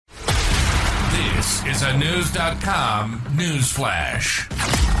This is a News.com news flash.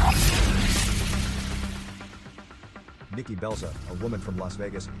 Nikki Belza, a woman from Las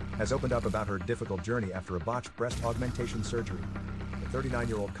Vegas, has opened up about her difficult journey after a botched breast augmentation surgery. The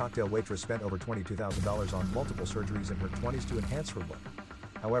 39-year-old cocktail waitress spent over $22,000 on multiple surgeries in her 20s to enhance her look.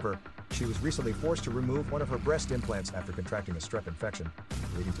 However, she was recently forced to remove one of her breast implants after contracting a strep infection,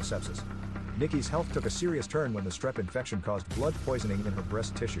 leading to sepsis. Nikki's health took a serious turn when the strep infection caused blood poisoning in her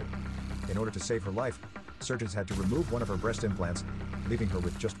breast tissue. In order to save her life, surgeons had to remove one of her breast implants, leaving her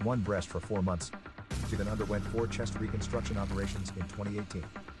with just one breast for 4 months. She then underwent 4 chest reconstruction operations in 2018.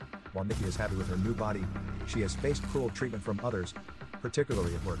 While Nikki is happy with her new body, she has faced cruel treatment from others,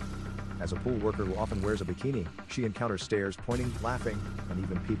 particularly at work. As a pool worker who often wears a bikini, she encounters stares, pointing, laughing, and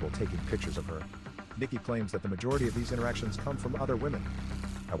even people taking pictures of her. Nikki claims that the majority of these interactions come from other women.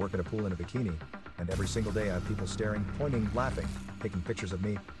 I work at a pool in a bikini, and every single day I have people staring, pointing, laughing, taking pictures of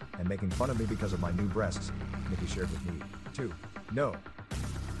me, and making fun of me because of my new breasts, Nikki shared with me, too. No.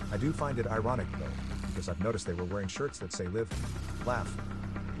 I do find it ironic, though, because I've noticed they were wearing shirts that say live, laugh,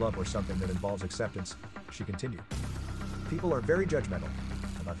 love, or something that involves acceptance, she continued. People are very judgmental,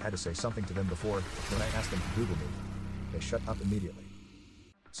 and I've had to say something to them before. When I asked them to Google me, they shut up immediately.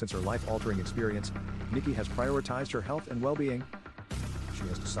 Since her life-altering experience, Nikki has prioritized her health and well-being. She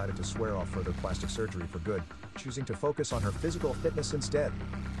has decided to swear off further plastic surgery for good, choosing to focus on her physical fitness instead.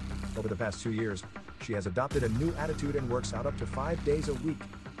 Over the past 2 years, she has adopted a new attitude and works out up to 5 days a week.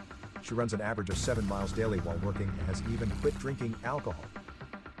 She runs an average of 7 miles daily while working and has even quit drinking alcohol.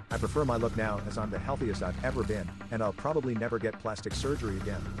 I prefer my look now as I'm the healthiest I've ever been, and I'll probably never get plastic surgery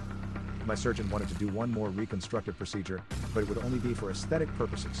again. My surgeon wanted to do one more reconstructive procedure, but it would only be for aesthetic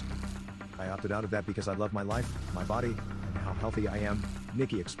purposes. I opted out of that because I love my life, my body, and how healthy I am,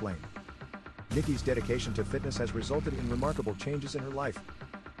 Nikki explained. Nikki's dedication to fitness has resulted in remarkable changes in her life.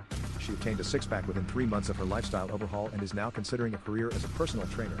 She obtained a six-pack within 3 months of her lifestyle overhaul and is now considering a career as a personal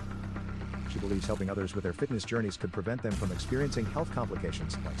trainer. She believes helping others with their fitness journeys could prevent them from experiencing health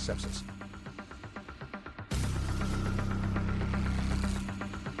complications like sepsis.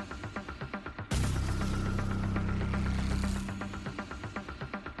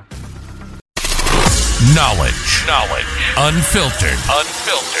 Knowledge. Unfiltered.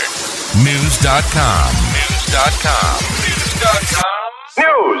 News.com.